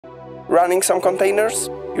running some containers,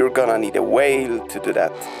 you're gonna need a whale to do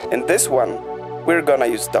that. In this one, we're gonna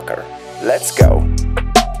use Docker. Let's go!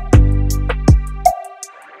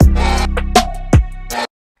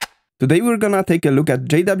 Today we're gonna take a look at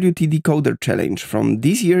JWT Decoder Challenge from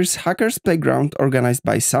this year's Hackers Playground organized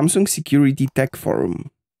by Samsung Security Tech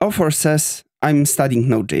Forum. Author says, I'm studying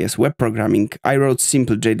Node.js web programming. I wrote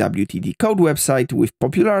simple JWT decode website with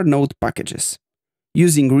popular Node packages.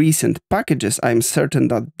 Using recent packages, I am certain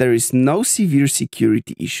that there is no severe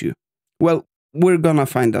security issue. Well, we're gonna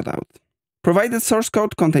find that out. Provided source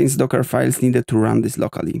code contains Docker files needed to run this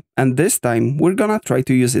locally, and this time we're gonna try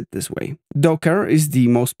to use it this way. Docker is the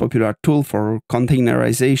most popular tool for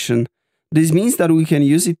containerization. This means that we can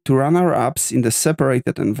use it to run our apps in the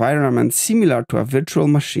separated environment similar to a virtual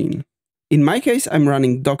machine. In my case, I'm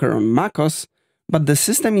running Docker on macOS, but the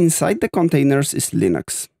system inside the containers is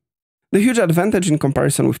Linux. The huge advantage in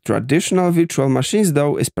comparison with traditional virtual machines,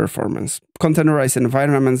 though, is performance. Containerized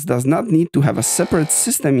environments does not need to have a separate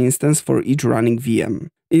system instance for each running VM.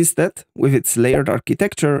 Instead, with its layered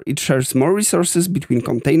architecture, it shares more resources between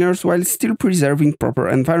containers while still preserving proper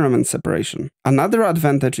environment separation. Another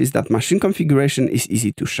advantage is that machine configuration is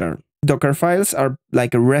easy to share. Docker files are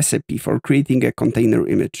like a recipe for creating a container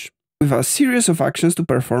image. With a series of actions to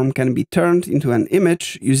perform can be turned into an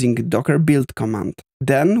image using docker build command.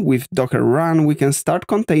 Then, with docker run, we can start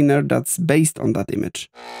container that's based on that image.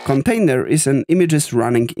 Container is an image's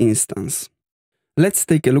running instance. Let's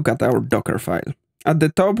take a look at our Dockerfile. At the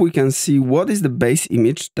top, we can see what is the base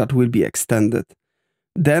image that will be extended.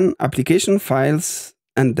 Then, application files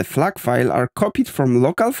and the flag file are copied from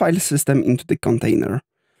local file system into the container.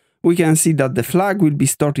 We can see that the flag will be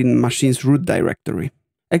stored in machine's root directory.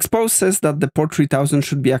 Expose says that the port 3000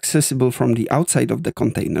 should be accessible from the outside of the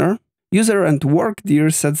container. User and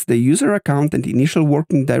workdir sets the user account and initial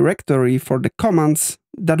working directory for the commands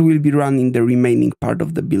that will be run in the remaining part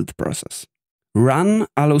of the build process. Run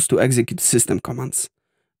allows to execute system commands.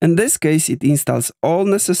 In this case, it installs all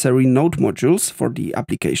necessary node modules for the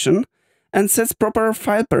application and sets proper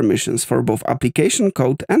file permissions for both application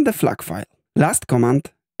code and the flag file. Last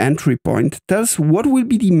command, entry point, tells what will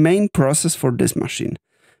be the main process for this machine.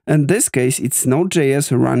 In this case, it's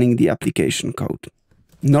Node.js running the application code.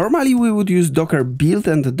 Normally, we would use docker build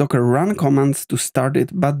and docker run commands to start it,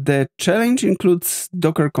 but the challenge includes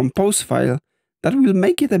docker-compose file that will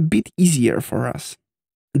make it a bit easier for us.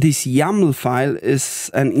 This YAML file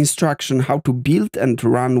is an instruction how to build and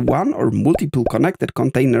run one or multiple connected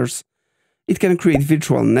containers. It can create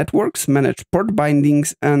virtual networks, manage port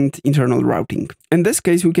bindings, and internal routing. In this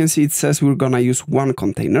case, we can see it says we're gonna use one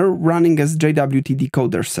container running as JWT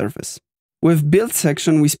decoder service. With build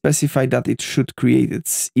section, we specify that it should create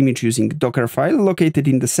its image using Dockerfile located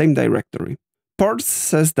in the same directory. Ports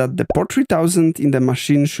says that the port 3000 in the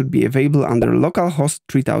machine should be available under localhost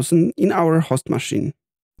 3000 in our host machine.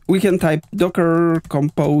 We can type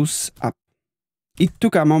dockercompose app. It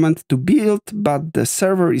took a moment to build, but the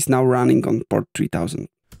server is now running on port 3000.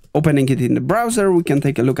 Opening it in the browser, we can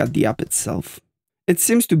take a look at the app itself. It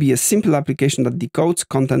seems to be a simple application that decodes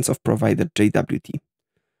contents of provided JWT.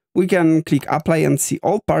 We can click apply and see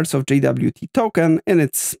all parts of JWT token in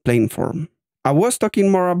its plain form. I was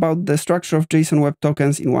talking more about the structure of JSON Web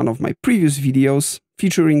Tokens in one of my previous videos,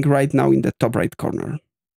 featuring right now in the top right corner.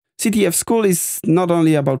 CTF School is not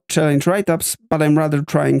only about challenge write-ups, but I'm rather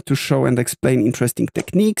trying to show and explain interesting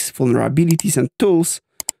techniques, vulnerabilities, and tools,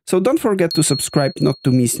 so don't forget to subscribe not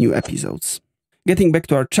to miss new episodes. Getting back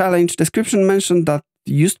to our challenge, description mentioned that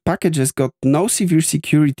used packages got no severe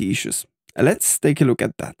security issues. Let's take a look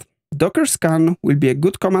at that. Docker scan will be a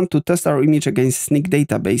good command to test our image against Snyk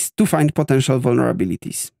database to find potential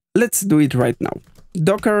vulnerabilities. Let's do it right now.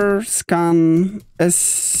 Docker scan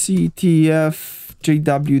CTF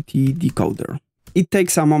JWT decoder. It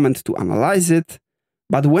takes a moment to analyze it,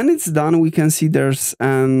 but when it's done, we can see there's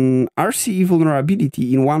an RCE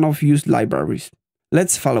vulnerability in one of used libraries.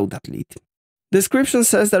 Let's follow that lead. Description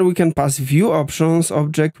says that we can pass view options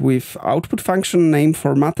object with output function name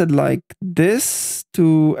formatted like this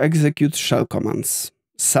to execute shell commands.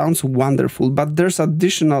 Sounds wonderful, but there's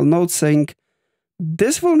additional note saying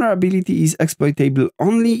this vulnerability is exploitable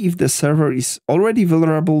only if the server is already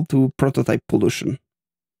vulnerable to prototype pollution.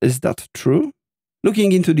 Is that true?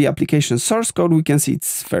 Looking into the application source code, we can see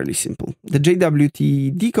it's fairly simple. The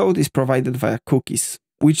JWT decode is provided via cookies,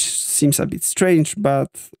 which seems a bit strange,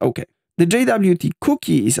 but okay. The JWT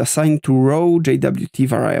cookie is assigned to raw JWT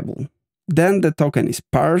variable. Then the token is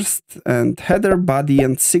parsed, and header, body,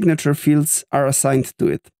 and signature fields are assigned to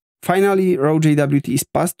it. Finally, raw JWT is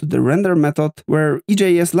passed to the render method, where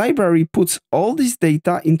EJS library puts all this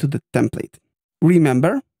data into the template.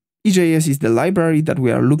 Remember, EJS is the library that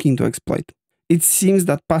we are looking to exploit. It seems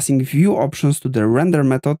that passing view options to the render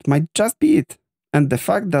method might just be it. And the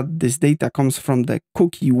fact that this data comes from the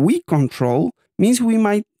cookie we control means we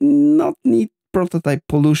might not need prototype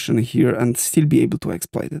pollution here and still be able to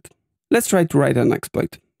exploit it. Let's try to write an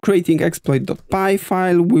exploit. Creating exploit.py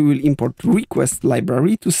file, we will import request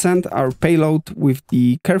library to send our payload with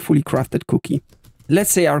the carefully crafted cookie.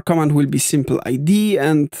 Let's say our command will be simple ID,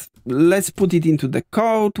 and let's put it into the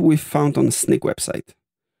code we found on Snyk website.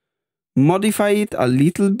 Modify it a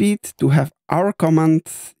little bit to have our command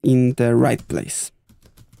in the right place.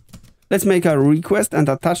 Let's make a request and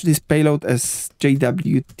attach this payload as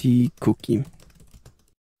JWT cookie.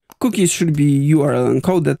 Cookies should be URL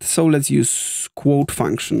encoded, so let's use quote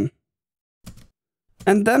function.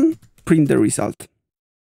 And then print the result.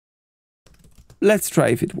 Let's try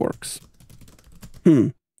if it works.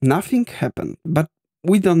 Nothing happened, but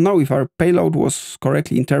we don't know if our payload was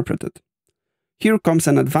correctly interpreted. Here comes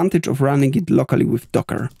an advantage of running it locally with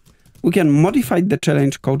Docker. We can modify the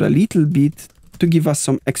challenge code a little bit to give us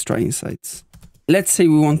some extra insights. Let's say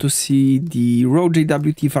we want to see the raw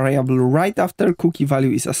JWT variable right after cookie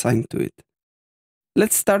value is assigned to it.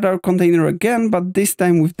 Let's start our container again, but this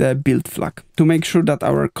time with the build flag to make sure that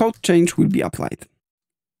our code change will be applied.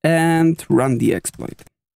 And run the exploit.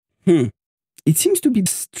 It seems to be a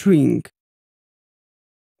string.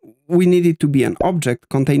 We need it to be an object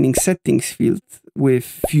containing settings field with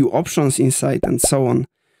few options inside and so on.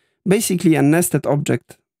 Basically a nested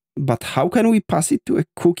object. But how can we pass it to a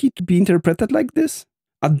cookie to be interpreted like this?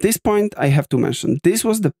 At this point, I have to mention, this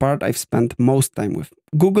was the part I've spent most time with.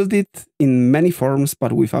 Googled it in many forums,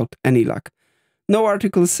 but without any luck. No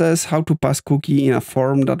article says how to pass cookie in a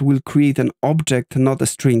form that will create an object, not a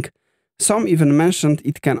string. Some even mentioned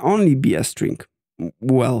it can only be a string.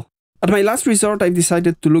 Well, at my last resort, I've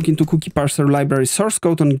decided to look into cookie parser library source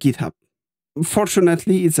code on GitHub.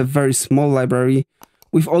 Fortunately, it's a very small library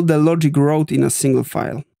with all the logic wrote in a single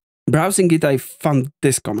file. Browsing it, I found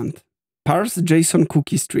this command. Parse JSON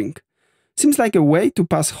Cookie string. Seems like a way to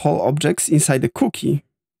pass whole objects inside a cookie,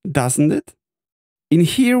 doesn't it? In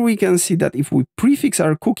here we can see that if we prefix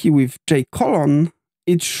our cookie with j:,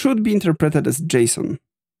 it should be interpreted as JSON.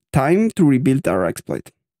 Time to rebuild our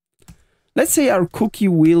exploit. Let's say our cookie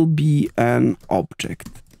will be an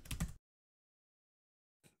object.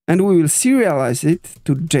 And we will serialize it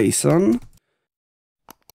to JSON,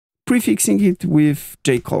 prefixing it with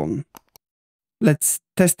j:. Let's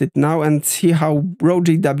test it now and see how raw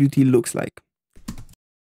JWT looks like.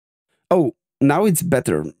 Oh, now it's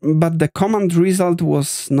better, but the command result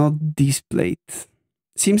was not displayed.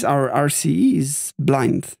 Seems our RCE is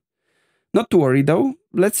blind. Not to worry though,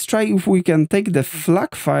 let's try if we can take the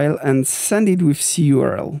flag file and send it with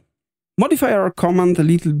curl. Modify our command a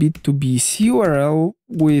little bit to be curl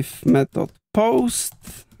with method post,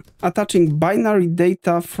 attaching binary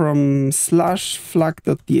data from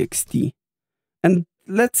 /flag.txt. And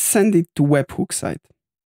let's send it to webhooksite.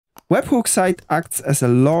 Webhooksite acts as a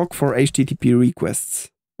log for HTTP requests.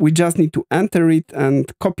 We just need to enter it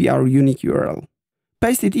and copy our unique URL.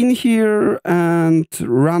 Paste it in here and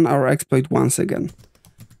run our exploit once again.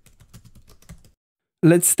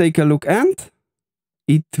 Let's take a look, and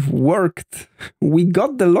it worked. We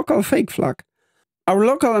got the local fake flag. Our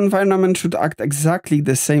local environment should act exactly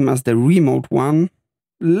the same as the remote one.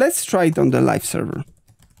 Let's try it on the live server.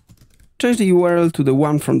 Change the URL to the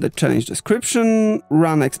one from the challenge description,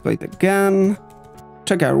 run exploit again,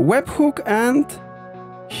 check our webhook, and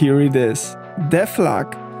here it is, the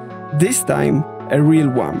flag. This time, a real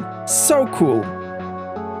one. So cool!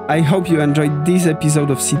 I hope you enjoyed this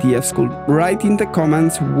episode of CTF School. Write in the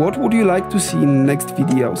comments what would you like to see in next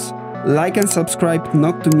videos. Like and subscribe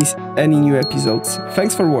not to miss any new episodes.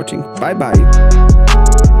 Thanks for watching. Bye bye!